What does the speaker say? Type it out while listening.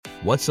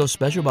What's so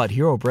special about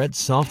Hero Bread's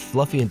soft,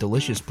 fluffy, and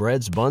delicious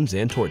breads, buns,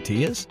 and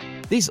tortillas?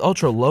 These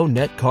ultra-low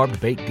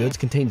net-carb baked goods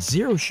contain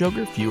zero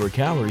sugar, fewer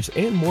calories,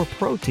 and more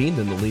protein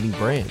than the leading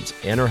brands,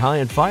 and are high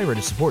in fiber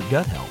to support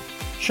gut health.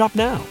 Shop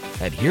now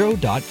at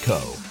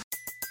Hero.co.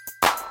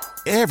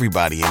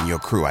 Everybody in your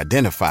crew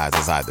identifies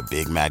as either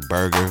Big Mac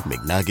Burger,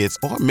 McNuggets,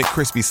 or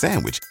McCrispy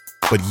Sandwich.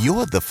 But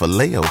you're the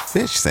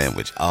Filet-O-Fish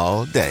Sandwich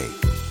all day.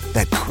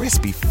 That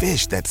crispy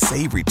fish, that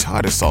savory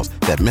tartar sauce,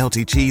 that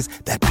melty cheese,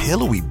 that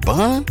pillowy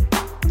bun.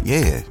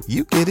 Yeah,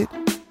 you get it.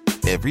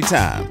 Every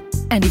time.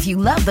 And if you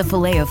love the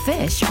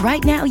Filet-O-Fish,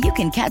 right now you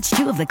can catch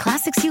two of the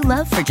classics you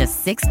love for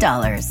just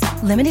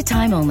 $6. Limited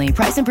time only.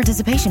 Price and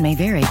participation may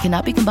vary.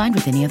 Cannot be combined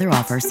with any other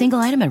offer. Single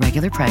item at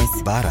regular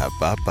price.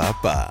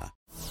 Ba-da-ba-ba-ba.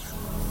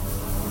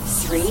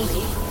 3, 2,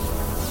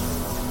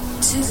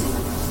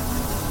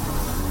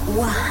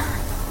 1,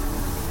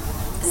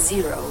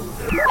 0.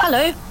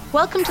 Hello.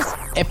 Welcome to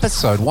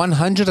episode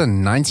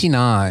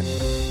 199.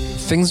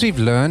 Things we've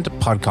learned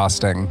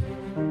podcasting.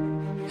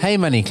 Hey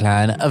Money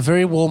Clan, a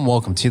very warm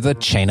welcome to the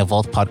Chain of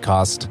Wealth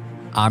podcast.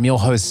 I'm your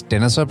host,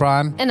 Dennis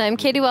O'Brien. And I'm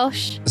Katie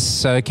Welsh.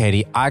 So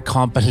Katie, I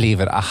can't believe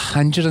it.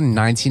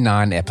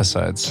 199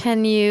 episodes.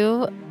 Can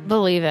you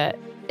believe it?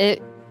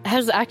 It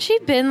has actually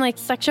been like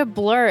such a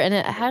blur, and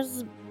it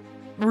has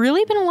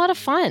really been a lot of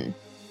fun.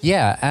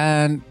 Yeah,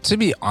 and to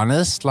be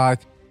honest,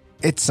 like,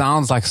 it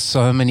sounds like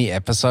so many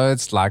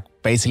episodes, like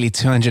basically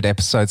 200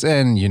 episodes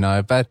in, you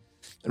know, but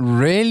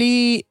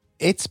really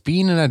it's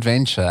been an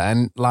adventure,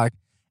 and like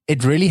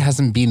it really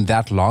hasn't been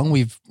that long.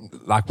 We've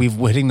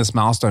hitting this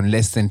milestone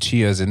less than 2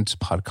 years into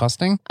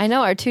podcasting. I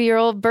know, our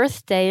 2-year-old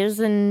birthday is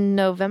in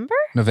November?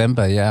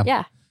 November, yeah.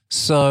 Yeah.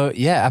 So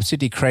yeah,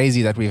 absolutely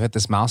crazy that we've hit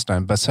this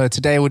milestone. But so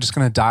today we're just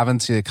going to dive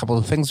into a couple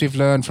of things we've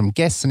learned from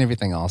guests and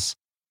everything else.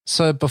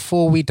 So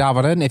before we dive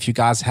on in, if you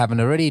guys haven't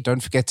already,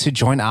 don't forget to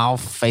join our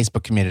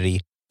Facebook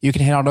community. You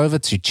can head on over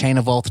to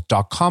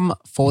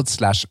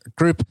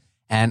chainofwealth.com/group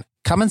and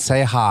come and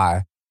say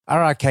hi. All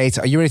right, Kate,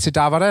 are you ready to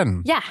dive on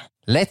in? Yeah.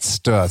 Let's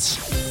do it.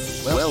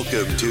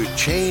 Welcome to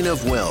Chain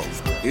of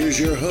Wealth. Here's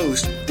your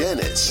host,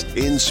 Dennis,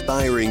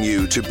 inspiring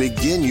you to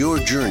begin your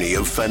journey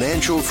of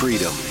financial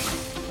freedom.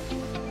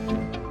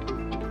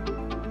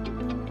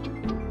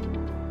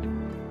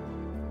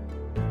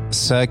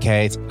 So,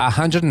 Kate,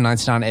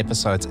 199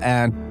 episodes,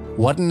 and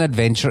what an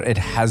adventure it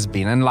has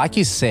been. And like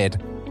you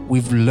said,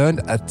 we've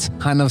learned a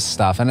ton of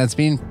stuff, and it's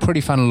been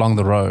pretty fun along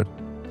the road.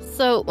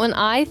 So when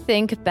I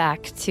think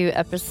back to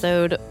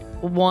episode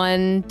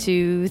 1,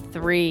 2,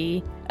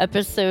 3,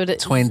 episode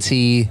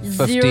 20,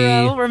 50.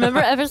 0. Remember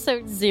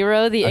episode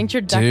 0, the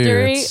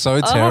introductory? Dude,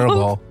 so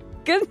terrible. Oh,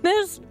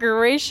 goodness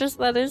gracious,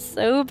 that is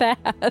so bad.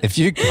 If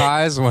you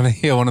guys want to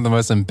hear one of the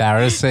most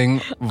embarrassing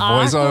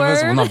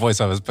voiceovers, well, not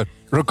voiceovers, but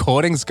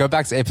recordings, go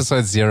back to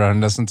episode 0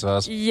 and listen to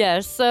us.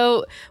 Yes.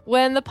 So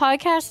when the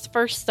podcast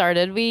first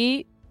started,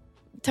 we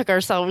took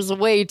ourselves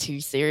way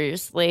too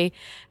seriously,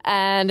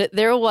 and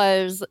there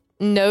was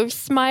no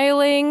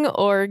smiling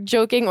or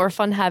joking or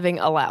fun having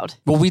allowed.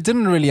 Well, we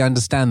didn't really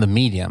understand the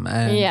medium,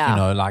 and Yeah. you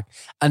know, like,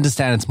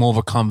 understand it's more of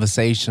a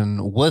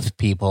conversation with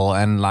people,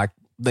 and like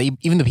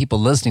even the people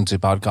listening to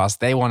podcasts,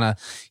 they want to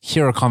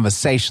hear a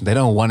conversation. They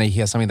don't want to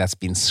hear something that's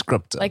been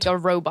scripted, Like a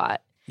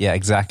robot. Yeah,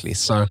 exactly.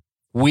 So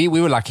we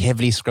were like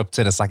heavily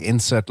scripted. It's like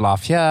insert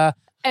laugh here.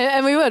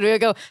 And we would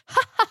go,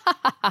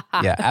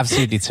 Yeah,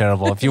 absolutely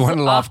terrible. If you want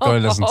to laugh, go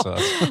listen to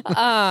us.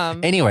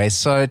 Anyway,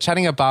 so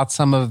chatting about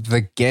some of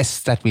the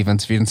guests that we've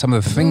interviewed and some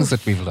of the things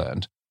that we've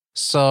learned.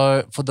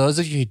 So for those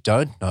of you who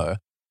don't know,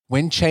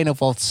 when Chain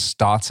of Wealth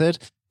started,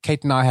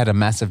 Kate and I had a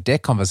massive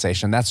debt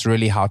conversation. That's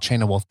really how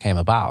Chain of Wealth came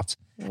about.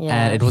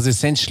 And it was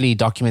essentially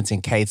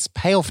documenting Kate's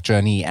payoff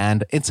journey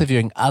and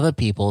interviewing other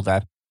people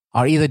that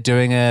are either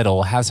doing it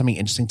or have something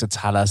interesting to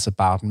tell us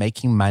about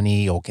making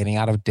money or getting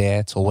out of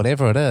debt or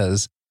whatever it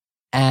is.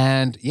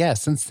 And yeah,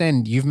 since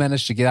then, you've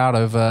managed to get out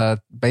over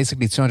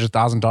basically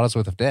 $200,000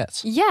 worth of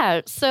debt.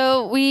 Yeah.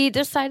 So we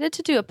decided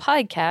to do a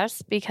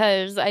podcast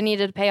because I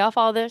needed to pay off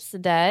all this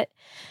debt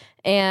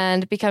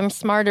and become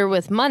smarter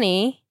with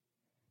money.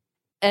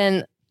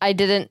 And I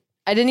didn't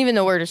even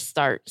know where to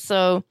start.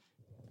 So,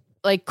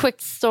 like,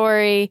 quick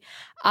story,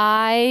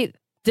 I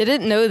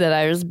didn't know that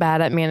I was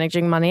bad at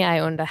managing money. I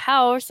owned a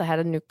house, I had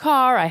a new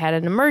car, I had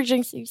an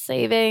emergency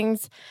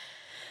savings.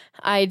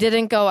 I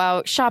didn't go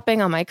out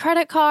shopping on my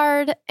credit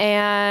card,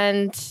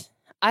 and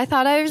I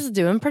thought I was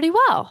doing pretty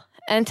well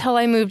until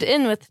I moved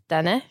in with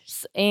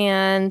Dennis,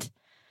 and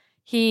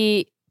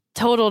he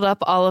totaled up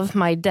all of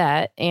my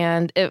debt,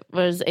 and it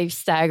was a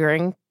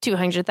staggering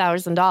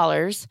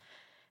 $200,000.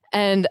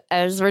 And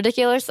as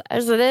ridiculous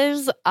as it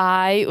is,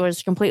 I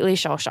was completely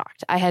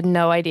shell-shocked. I had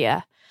no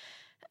idea.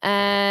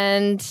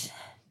 And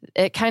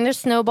it kind of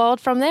snowballed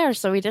from there.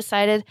 So we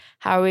decided,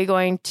 how are we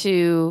going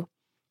to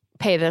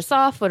pay this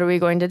off? What are we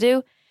going to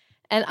do?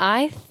 And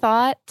I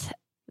thought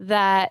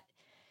that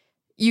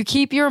you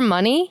keep your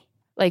money,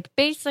 like,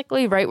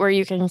 basically right where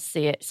you can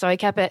see it. So I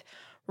kept it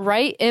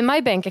right in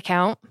my bank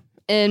account,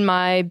 in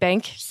my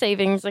bank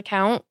savings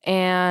account,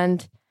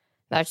 and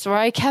That's where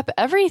I kept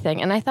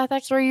everything. And I thought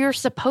that's where you're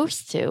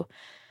supposed to.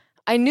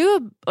 I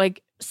knew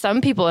like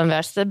some people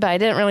invested, but I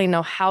didn't really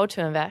know how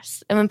to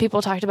invest. And when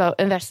people talked about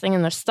investing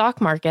in the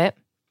stock market,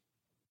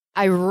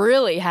 I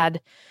really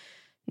had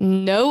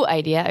no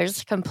idea. I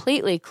was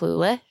completely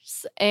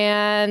clueless.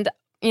 And,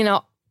 you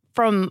know,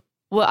 from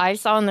what I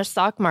saw in the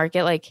stock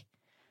market, like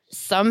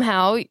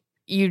somehow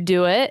you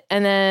do it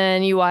and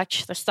then you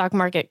watch the stock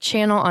market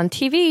channel on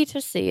TV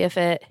to see if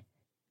it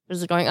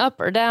was going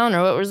up or down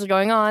or what was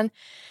going on.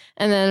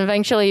 And then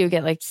eventually you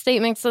get like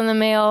statements in the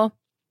mail.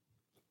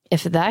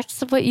 If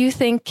that's what you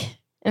think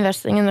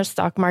investing in the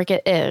stock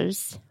market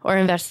is, or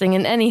investing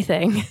in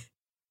anything,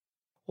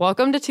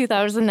 welcome to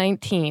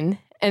 2019.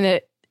 And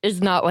it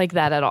is not like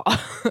that at all.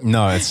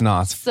 No, it's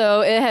not.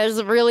 So it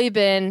has really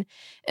been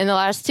in the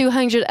last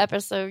 200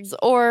 episodes,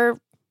 or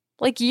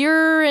like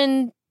year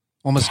and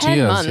almost 10 2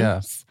 years,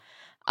 months.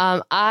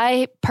 Yeah.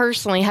 I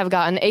personally have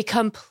gotten a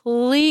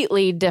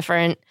completely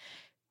different,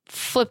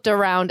 flipped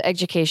around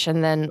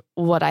education than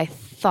what I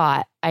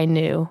thought I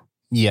knew.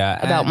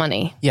 Yeah, about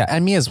money. Yeah,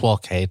 and me as well,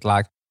 Kate.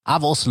 Like,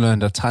 I've also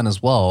learned a ton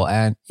as well.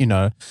 And, you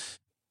know,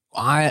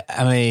 I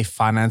am a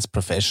finance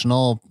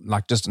professional,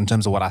 like just in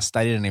terms of what I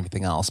studied and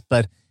everything else.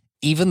 But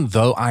even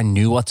though I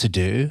knew what to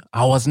do,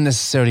 I wasn't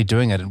necessarily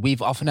doing it. And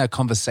we've often had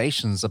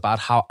conversations about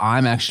how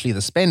I'm actually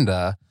the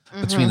spender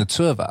between the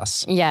two of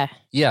us. Yeah.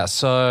 Yeah.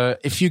 So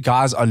if you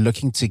guys are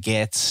looking to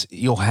get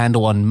your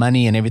handle on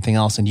money and everything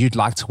else, and you'd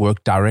like to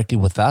work directly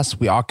with us,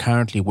 we are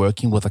currently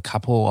working with a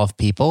couple of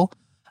people.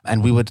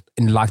 And we would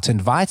like to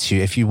invite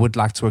you, if you would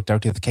like to work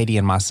directly with Katie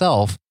and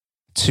myself,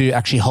 to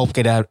actually help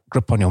get a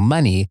grip on your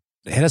money.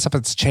 Hit us up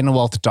at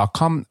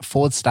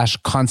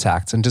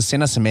chainofwealth.com/contact and just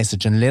send us a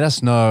message and let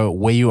us know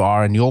where you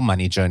are in your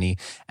money journey.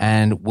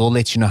 And we'll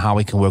let you know how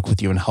we can work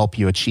with you and help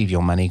you achieve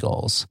your money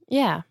goals.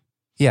 Yeah.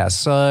 Yeah.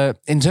 So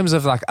in terms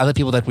of like other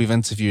people that we've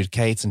interviewed,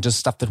 Kate, and just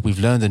stuff that we've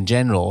learned in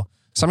general,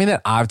 something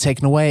that I've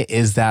taken away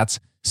is that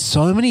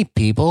so many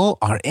people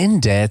are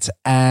in debt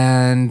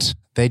and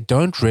they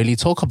don't really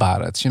talk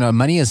about it. You know,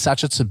 money is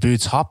such a taboo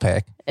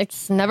topic.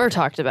 It's never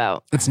talked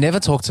about. It's never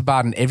talked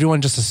about, and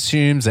everyone just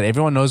assumes that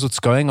everyone knows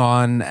what's going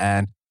on.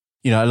 And,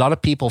 you know, a lot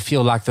of people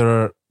feel like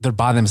they're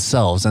by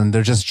themselves and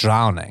they're just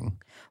drowning.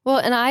 Well,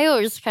 and I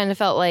always kind of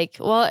felt like,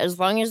 well, as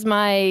long as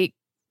my,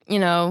 you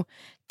know,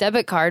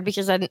 debit card,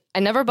 because I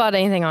never bought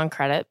anything on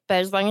credit, but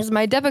as long as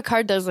my debit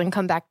card doesn't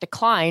come back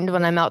declined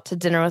when I'm out to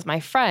dinner with my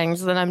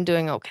friends, then I'm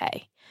doing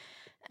okay.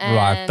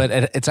 Right, but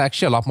it's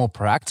actually a lot more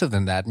proactive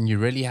than that, and you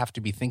really have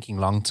to be thinking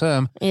long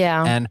term.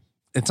 Yeah. And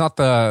it's not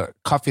the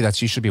coffee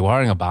that you should be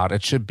worrying about.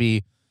 It should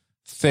be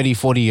 30,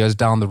 40 years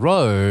down the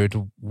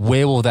road,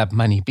 where will that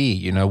money be?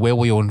 You know, where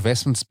will your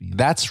investments be?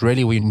 That's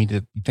really what you need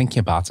to be thinking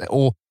about.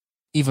 Or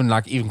even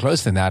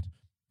closer than that,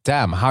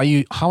 damn, how are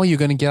you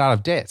going to get out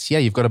of debt? Yeah,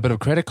 you've got a bit of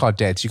credit card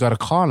debt. You got a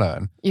car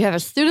loan. You have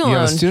a student loan. You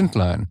have a student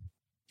loan.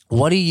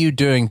 What are you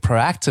doing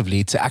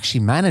proactively to actually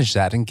manage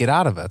that and get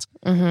out of it?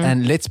 Mm-hmm.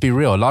 And let's be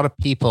real, a lot of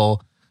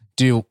people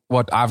do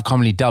what I've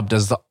commonly dubbed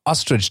as the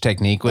ostrich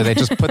technique, where they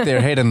just put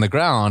their head in the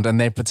ground and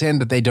they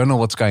pretend that they don't know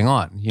what's going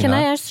on. Can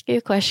I ask you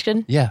a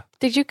question? Yeah.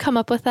 Did you come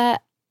up with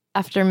that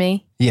after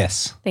me?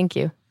 Yes. Thank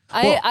you.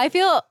 I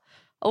feel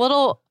a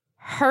little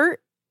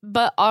hurt,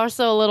 but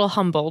also a little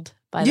humbled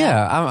by that.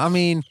 Yeah. I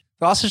mean,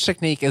 the ostrich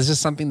technique is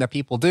just something that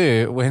people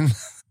do when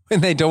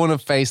they don't want to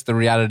face the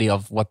reality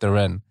of what they're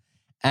in.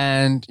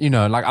 And, you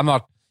know, like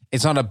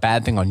it's not a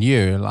bad thing on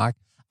you. Like,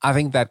 I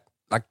think that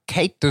like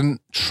Kate didn't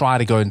try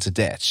to go into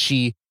debt.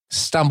 She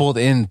stumbled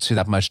into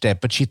that much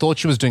debt, but she thought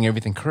she was doing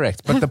everything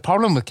correct. But the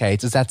problem with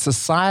Kate is that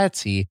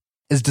society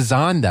is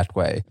designed that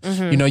way.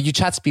 Mm-hmm. You know, you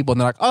chat to people and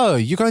they're like, oh,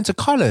 you're going to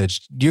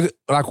college.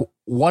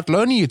 What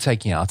loan are you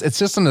taking out? It's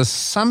just an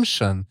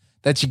assumption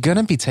that you're going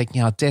to be taking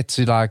out debt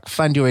to like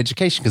fund your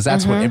education because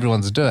that's what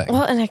everyone's doing.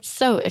 Well, and it's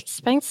so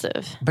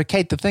expensive. But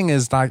Kate, the thing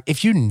is like,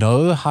 if you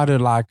know how to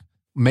like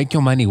make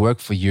your money work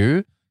for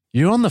you,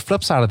 you're on the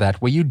flip side of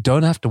that where you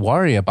don't have to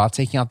worry about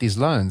taking out these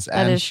loans.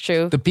 And that is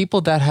true. The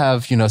people that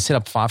have, you know, set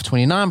up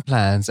 529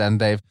 plans and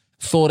they've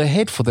thought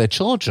ahead for their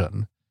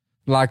children,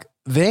 like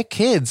their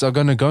kids are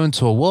going to go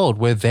into a world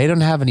where they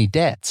don't have any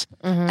debt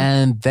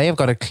and they've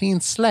got a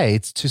clean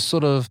slate to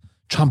sort of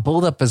try and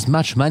build up as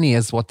much money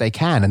as what they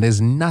can. And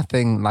there's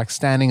nothing like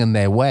standing in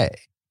their way.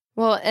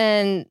 Well,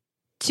 and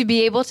to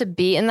be able to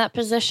be in that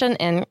position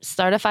and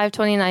start a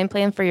 529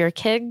 plan for your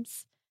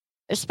kids,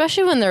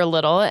 especially when they're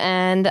little.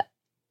 And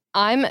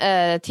I'm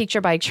a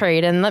teacher by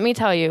trade. And let me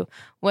tell you,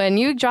 when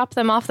you drop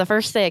them off the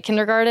first day at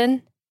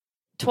kindergarten,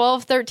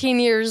 12, 13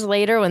 years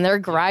later, when they're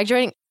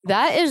graduating,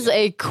 that is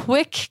a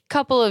quick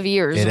couple of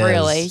years,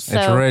 really. So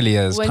it really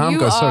is. Time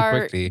goes so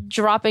quickly.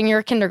 Dropping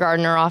your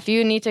kindergartner off,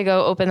 you need to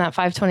go open that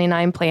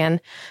 529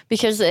 plan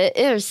because it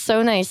is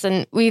so nice.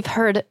 And we've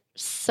heard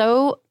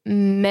so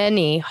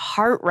many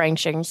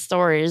heart-wrenching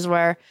stories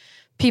where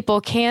people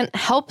can't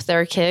help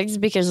their kids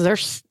because they're,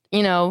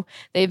 you know,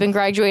 they've been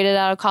graduated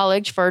out of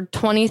college for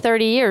 20,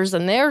 30 years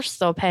and they're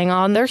still paying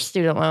on their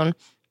student loan.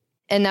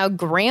 And now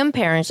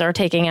grandparents are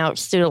taking out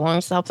student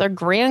loans to help their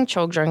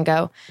grandchildren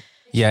go.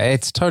 Yeah,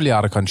 it's totally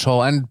out of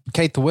control. And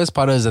Kate, the worst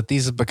part is that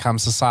these have become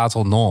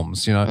societal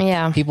norms.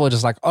 Yeah. People are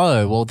just like,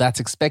 oh, well, that's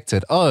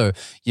expected. Oh,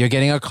 you're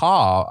getting a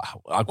car.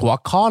 Like,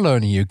 what car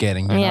loan are you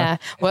getting? Yeah.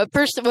 What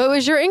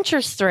was your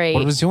interest rate?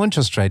 What was your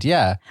interest rate?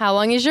 Yeah. How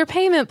long is your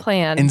payment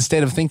plan?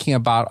 Instead of thinking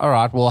about, all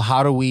right, well,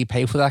 how do we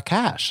pay for that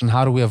cash and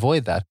how do we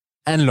avoid that?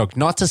 And look,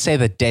 not to say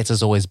that debt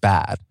is always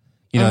bad.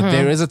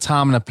 There is a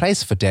time and a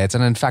place for debt.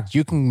 And in fact,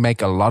 you can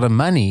make a lot of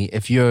money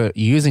if you're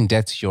using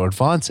debt to your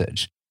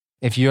advantage.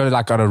 If you're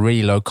like at a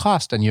really low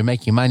cost and you're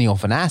making money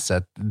off an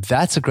asset,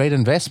 that's a great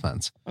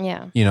investment.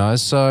 Yeah.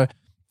 So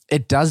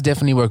it does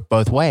definitely work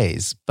both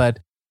ways. But,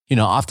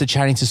 after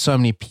chatting to so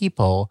many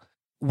people,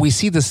 we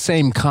see the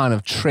same kind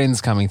of trends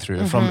coming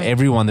through from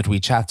everyone that we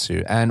chat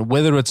to. And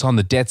whether it's on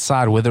the debt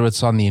side, whether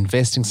it's on the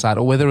investing side,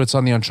 or whether it's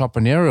on the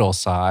entrepreneurial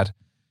side,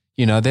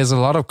 there's a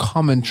lot of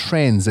common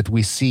trends that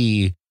we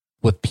see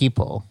with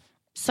people.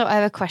 So I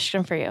have a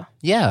question for you.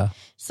 Yeah.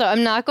 So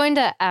I'm not going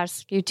to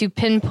ask you to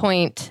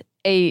pinpoint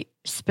a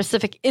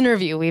specific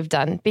interview we've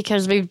done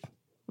because we've,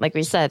 like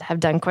we said, have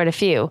done quite a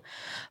few.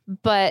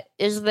 But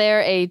is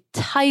there a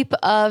type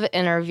of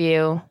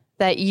interview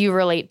that you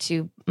relate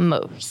to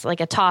most, like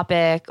a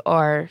topic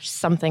or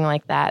something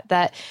like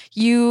that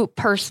you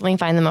personally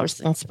find the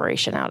most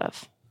inspiration out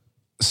of?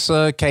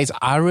 So, Kate,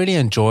 I really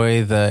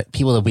enjoy the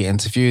people that we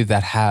interview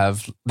that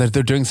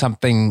they're doing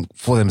something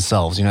for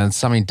themselves, it's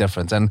something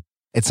different and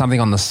it's something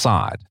on the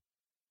side.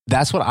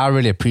 That's what I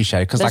really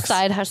appreciate. The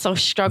side hustle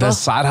struggle. The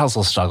side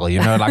hustle struggle,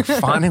 like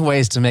finding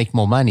ways to make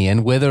more money.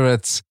 And whether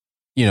it's,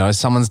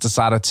 someone's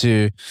decided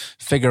to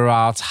figure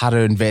out how to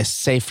invest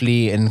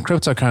safely in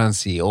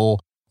cryptocurrency, or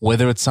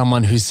whether it's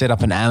someone who set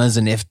up an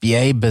Amazon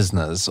FBA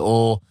business,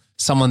 or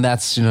someone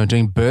that's,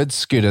 doing bird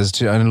scooters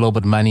to earn a little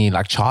bit of money,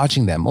 like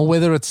charging them, or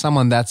whether it's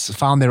someone that's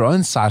found their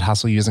own side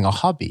hustle using a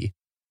hobby.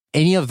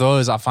 Any of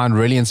those I find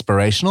really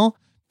inspirational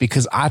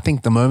because I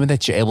think the moment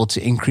that you're able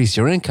to increase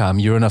your income,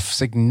 you're in a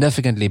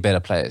significantly better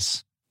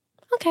place.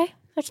 Okay,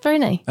 that's very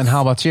nice. And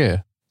how about you?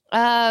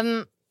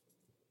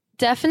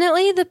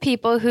 Definitely the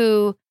people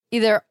who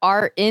either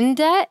are in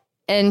debt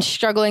and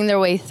struggling their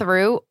way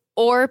through,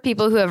 or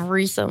people who have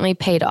recently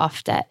paid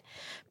off debt.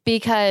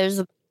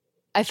 Because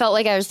I felt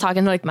like I was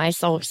talking to like my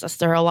soul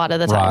sister a lot of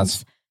the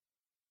times.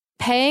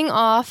 Right. Paying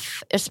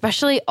off,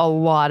 especially a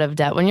lot of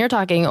debt, when you're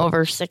talking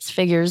over 6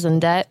 figures in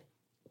debt,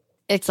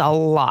 it's a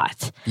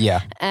lot.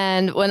 Yeah.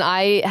 And when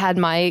I had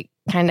my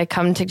kind of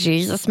come to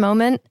Jesus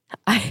moment,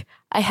 I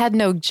had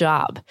no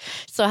job.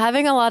 So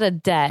having a lot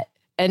of debt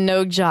and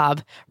no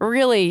job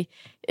really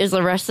is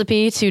a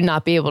recipe to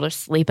not be able to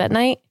sleep at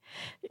night.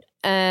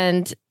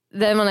 And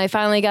then when I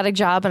finally got a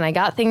job and I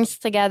got things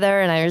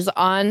together and I was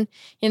on,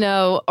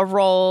 a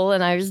roll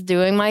and I was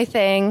doing my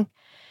thing,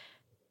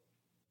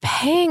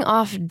 paying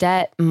off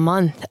debt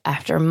month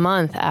after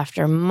month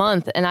after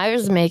month. And I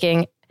was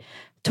making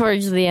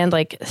towards the end,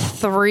 like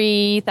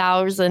 $3,000,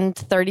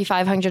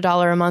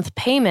 $3,500 a month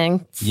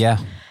payments. Yeah.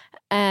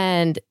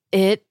 And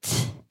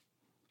it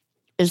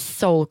is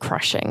soul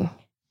crushing.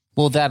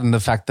 Well, that and the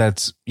fact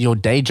that your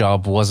day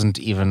job wasn't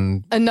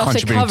even enough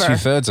contributing to cover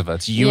 2/3 of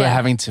it. You were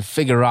having to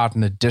figure out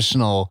an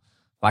additional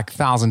like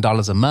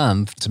 $1,000 a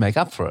month to make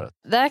up for it.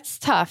 That's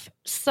tough.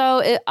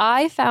 So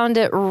I found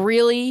it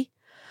really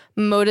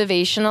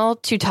motivational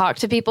to talk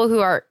to people who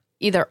are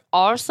either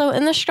also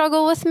in the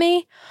struggle with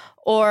me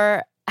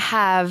or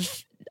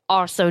have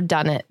also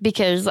done it,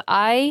 because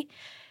I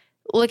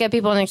look at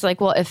people and it's like,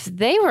 well, if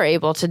they were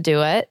able to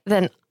do it,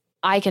 then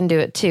I can do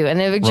it too. And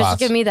it would just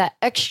give me that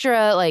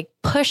extra like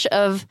push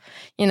of,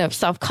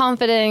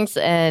 self-confidence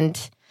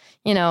and,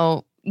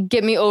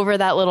 get me over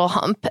that little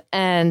hump.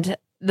 And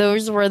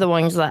those were the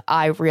ones that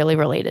I really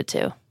related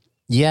to.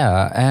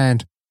 Yeah.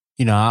 And,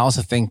 I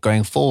also think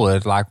going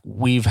forward, like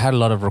we've had a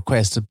lot of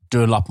requests to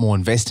do a lot more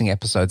investing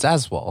episodes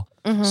as well.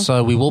 Mm-hmm.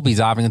 So we will be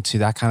diving into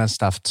that kind of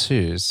stuff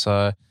too.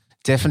 So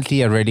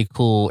definitely a really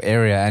cool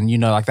area. And,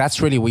 like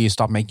that's really where you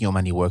start making your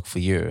money work for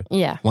you.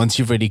 Yeah. Once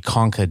you've really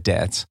conquered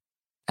debt.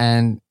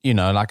 And,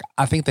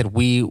 I think that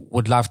we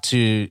would love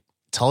to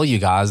tell you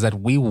guys that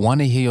we want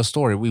to hear your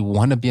story. We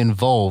want to be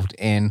involved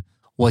in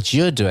what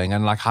you're doing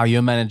and like how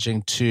you're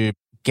managing to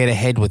get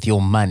ahead with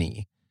your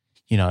money,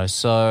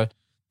 so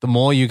the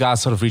more you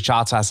guys sort of reach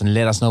out to us and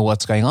let us know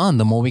what's going on,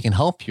 the more we can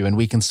help you and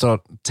we can start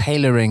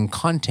tailoring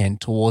content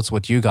towards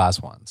what you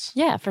guys want.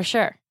 Yeah, for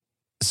sure.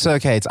 So,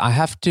 Kate, I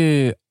have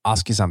to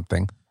ask you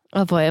something.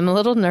 Oh boy, I'm a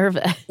little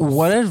nervous.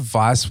 What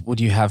advice would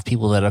you have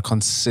people that are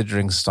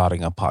considering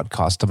starting a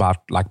podcast about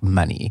like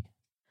money?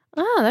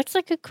 Oh, that's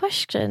a good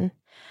question.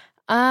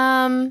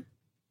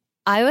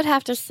 I would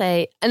have to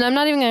say, and I'm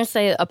not even going to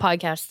say a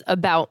podcast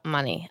about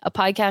money, a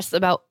podcast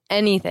about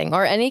anything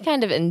or any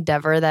kind of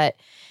endeavor that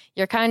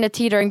you're kind of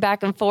teetering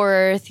back and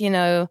forth,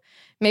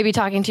 maybe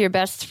talking to your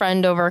best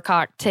friend over a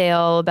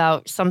cocktail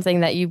about something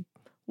that you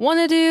want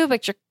to do,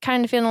 but you're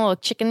kind of feeling a little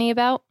chickeny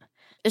about,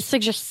 is to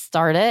just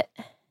start it,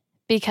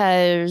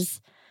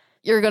 because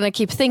you're going to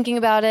keep thinking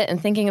about it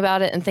and thinking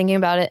about it and thinking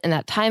about it. And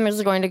that time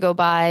is going to go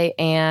by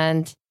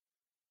and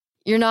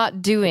you're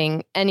not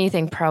doing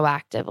anything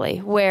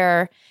proactively.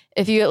 Where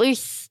if you at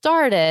least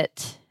start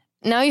it,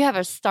 now you have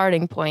a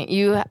starting point.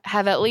 You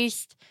have at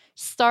least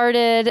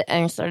started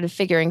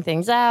figuring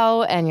things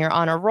out, and you're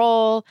on a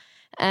roll,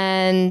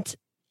 and,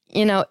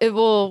 you know, it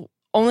will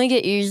only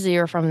get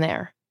easier from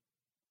there.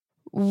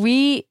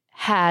 We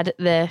had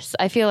this,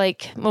 I feel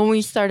like, when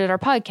we started our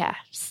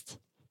podcast,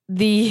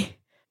 the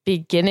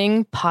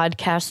beginning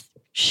podcast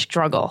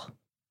struggle.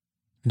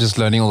 Just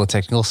learning all the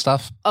technical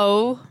stuff?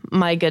 Oh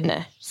my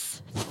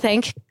goodness.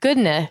 Thank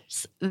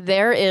goodness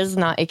there is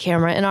not a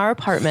camera in our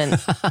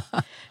apartment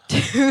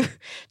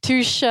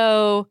to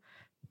show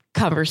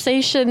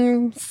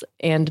conversations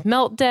and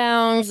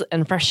meltdowns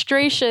and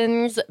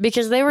frustrations,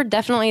 because they were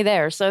definitely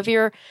there. So if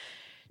you're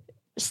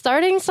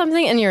starting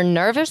something and you're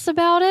nervous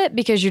about it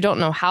because you don't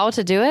know how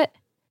to do it,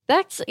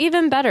 that's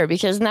even better,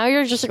 because now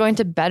you're just going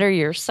to better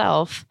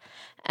yourself.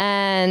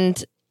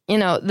 And, you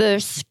know, the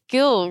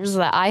skills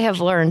that I have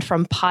learned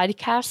from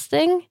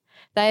podcasting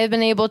that I have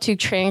been able to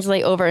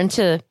translate over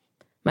into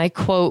my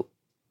quote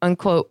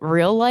unquote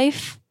real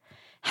life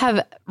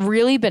have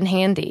really been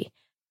handy.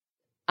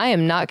 I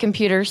am not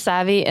computer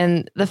savvy,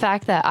 and the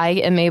fact that I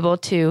am able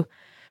to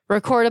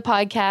record a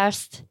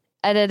podcast,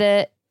 edit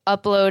it,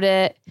 upload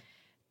it,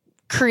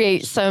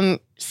 create some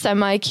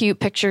semi-cute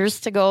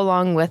pictures to go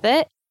along with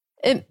it,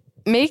 it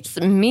makes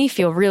me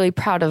feel really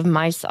proud of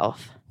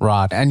myself.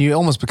 Right. And you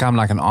almost become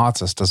like an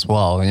artist as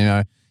well. You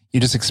know,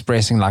 you're just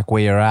expressing like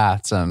where you're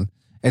at. And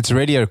it's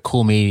really a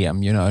cool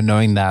medium, you know,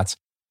 knowing that,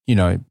 you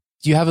know,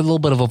 you have a little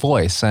bit of a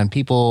voice and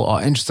people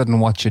are interested in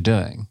what you're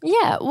doing.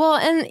 Yeah. Well,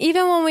 and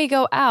even when we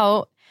go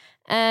out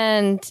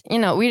and, you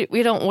know,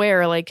 we don't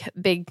wear like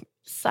big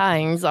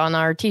signs on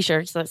our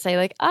t-shirts that say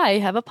like, I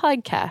have a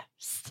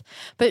podcast.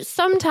 But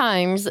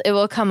sometimes it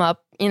will come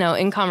up, you know,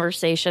 in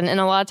conversation. And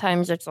a lot of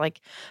times it's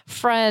like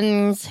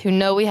friends who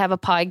know we have a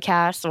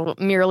podcast will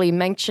merely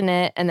mention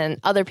it. And then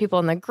other people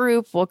in the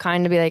group will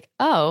kind of be like,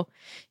 oh,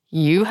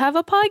 you have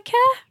a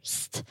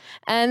podcast?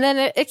 And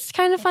then it's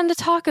kind of fun to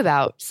talk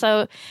about.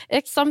 So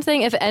it's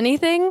something, if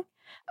anything,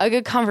 a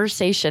good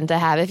conversation to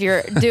have. If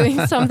you're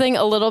doing something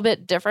a little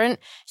bit different,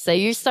 say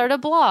you start a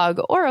blog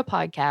or a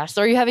podcast,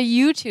 or you have a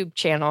YouTube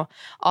channel,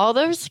 all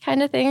those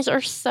kind of things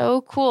are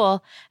so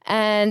cool.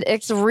 And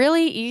it's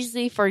really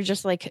easy for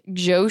just like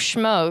Joe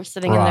Schmo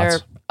sitting in their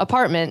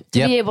apartment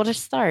to be able to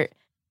start.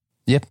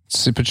 Yep,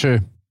 super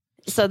true.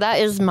 So that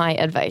is my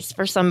advice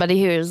for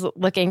somebody who is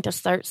looking to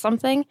start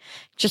something.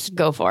 Just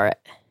go for it.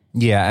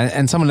 Yeah,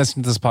 and someone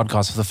listening to this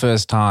podcast for the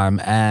first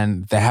time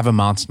and they have a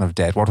mountain of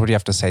debt, what would you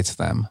have to say to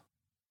them?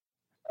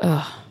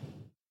 Ugh.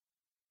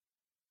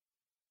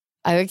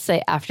 I would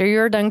say after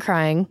you're done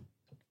crying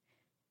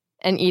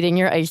and eating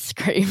your ice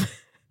cream,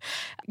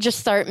 just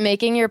start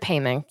making your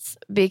payments,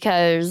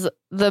 because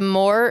the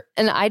more,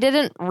 and I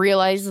didn't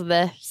realize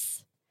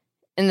this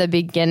in the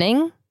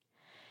beginning,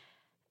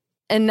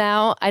 and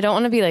now I don't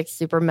want to be like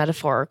super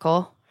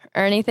metaphorical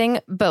or anything,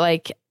 but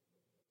like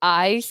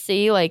I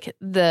see like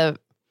the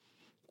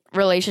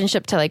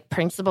relationship to like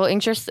principal,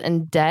 interest,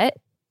 and debt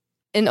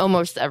in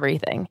almost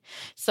everything.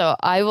 So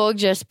I will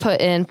just put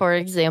in, for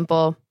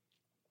example,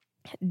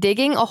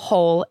 digging a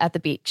hole at the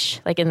beach,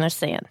 like in the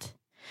sand.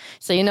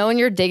 So, you know, when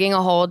you're digging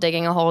a hole, and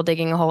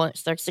it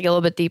starts to get a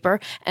little bit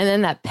deeper, and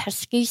then that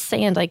pesky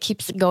sand like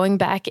keeps going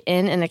back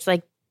in, and it's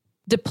like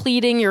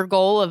depleting your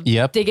goal of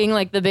digging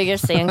like the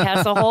biggest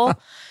sandcastle hole.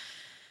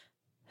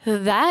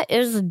 That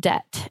is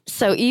debt.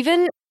 So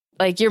even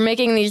like you're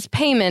making these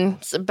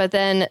payments, but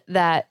then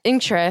that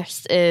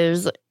interest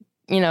is,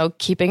 you know,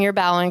 keeping your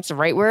balance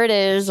right where it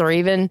is, or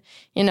even,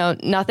 you know,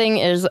 nothing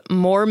is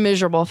more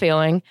miserable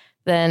feeling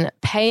than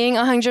paying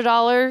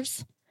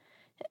 $100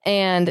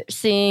 and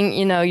seeing,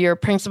 you know, your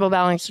principal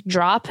balance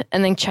drop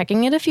and then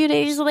checking it a few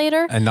days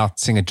later. And not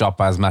seeing it drop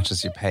by as much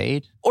as you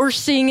paid. Or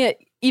seeing it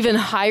even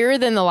higher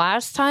than the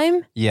last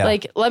time. Yeah.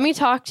 Like, let me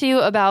talk to you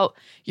about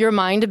your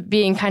mind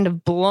being kind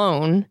of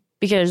blown,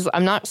 because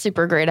I'm not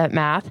super great at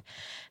math.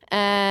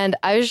 And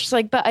I was just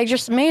like, but I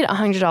just made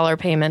 $100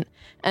 payment.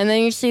 And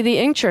then you see the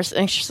interest,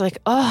 and it's just like,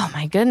 oh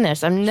my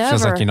goodness, I'm never.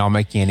 Feels like you're not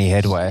making any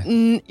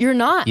headway. You're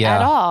not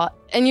at all.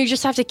 And you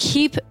just have to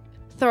keep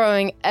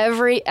throwing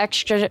every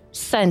extra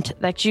cent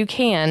that you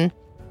can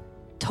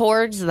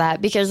towards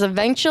that, because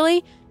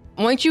eventually,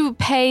 once you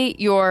pay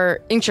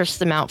your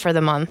interest amount for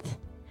the month,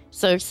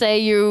 so say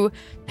you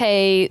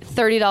pay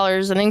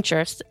 $30 in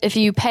interest, if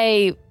you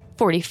pay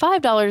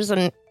 $45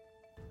 in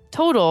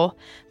total,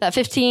 that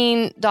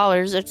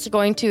 $15, it's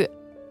going to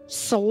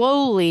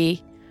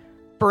slowly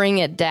bring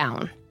it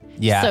down.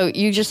 Yeah. So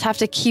you just have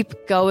to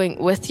keep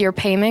going with your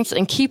payments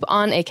and keep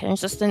on a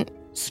consistent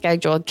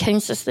schedule.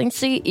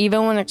 Consistency,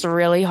 even when it's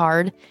really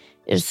hard,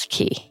 is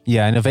key.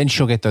 Yeah, and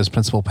eventually you'll get those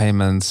principal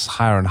payments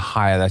higher and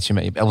higher that you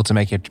may be able to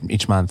make it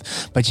each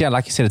month. But yeah,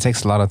 like you said, it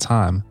takes a lot of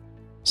time.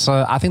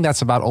 So I think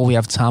that's about all we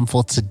have time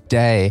for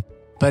today.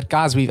 But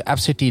guys, we've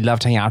absolutely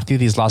loved hanging out with you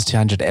these last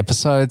 200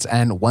 episodes.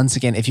 And once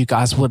again, if you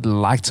guys would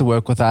like to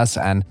work with us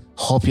and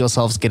help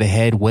yourselves get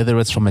ahead, whether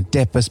it's from a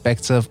debt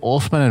perspective or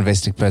from an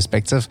investing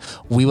perspective,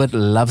 we would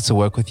love to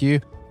work with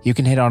you. you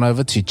can head on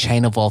over to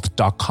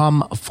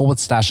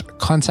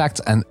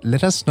chainofwealth.com/contact and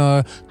let us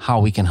know how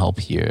we can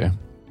help you.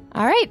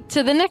 All right,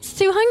 to the next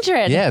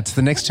 200. Yeah, to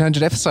the next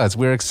 200 episodes.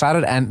 We're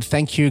excited, and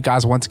thank you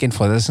guys once again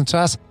for listening to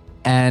us.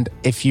 And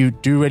if you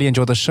do really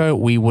enjoy the show,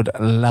 we would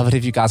love it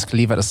if you guys could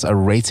leave us a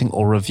rating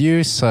or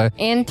review.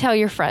 And tell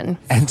your friends.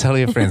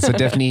 So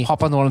definitely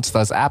hop on all into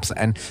those apps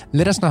and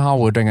let us know how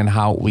we're doing and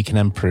how we can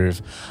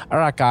improve. All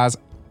right, guys,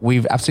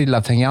 we've absolutely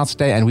loved hanging out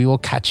today, and we will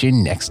catch you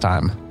next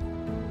time.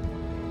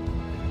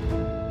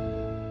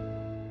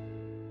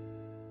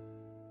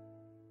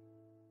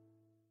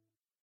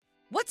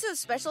 What's so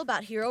special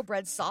about Hero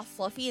Bread's soft,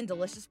 fluffy, and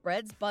delicious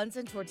breads, buns,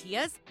 and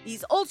tortillas?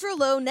 These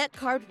ultra-low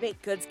net-carb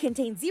baked goods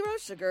contain zero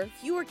sugar,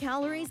 fewer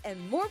calories,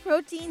 and more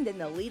protein than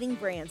the leading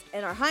brands,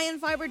 and are high in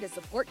fiber to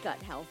support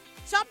gut health.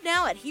 Shop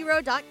now at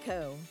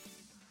hero.co.